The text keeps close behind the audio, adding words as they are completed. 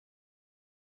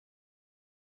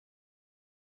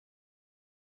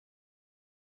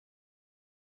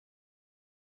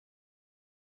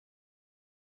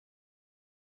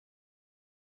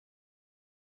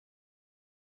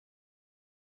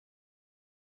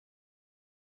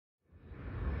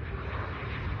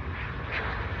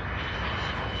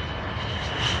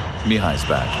Mihai's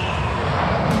back.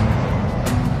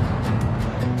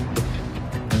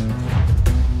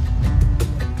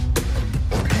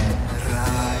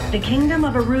 The Kingdom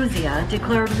of Erusea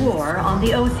declared war on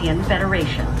the Ocean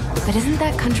Federation. But isn't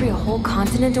that country a whole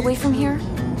continent away from here?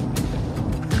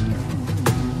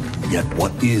 Yet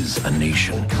what is a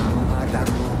nation?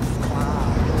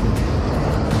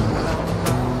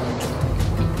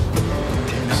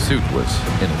 The suit was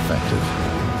ineffective.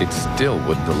 It still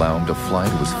wouldn't allow him to fly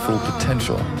to his full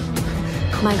potential.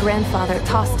 My grandfather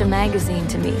tossed a magazine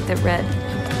to me that read,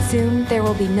 "Soon there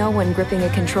will be no one gripping a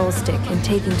control stick and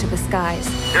taking to the skies."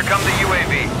 Here comes the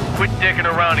UAV. Quit dicking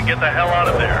around and get the hell out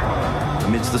of there.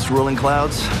 Amidst the swirling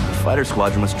clouds, the fighter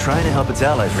squadron was trying to help its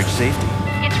allies reach safety.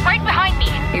 It's right behind me.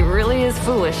 He really is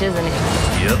foolish, isn't he?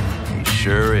 Yep, he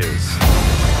sure is.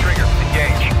 Trigger,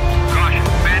 engage. Caution,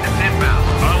 bandits inbound.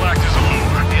 I'll act as a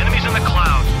lure. The enemy's in the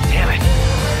clouds. Damn it.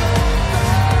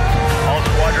 All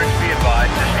squadrons be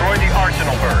advised. Destroy the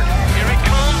arsenal bird. Here it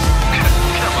comes.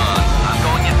 Come on, I'm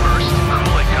going in first.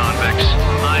 Cool it, convicts.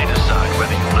 I decide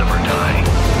whether you live or die.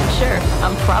 Sure,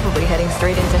 I'm probably heading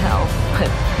straight into hell, but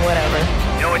whatever.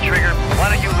 You know what, Trigger? Why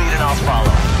don't you lead and I'll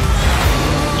follow?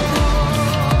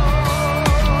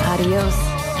 Adios,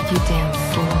 you damn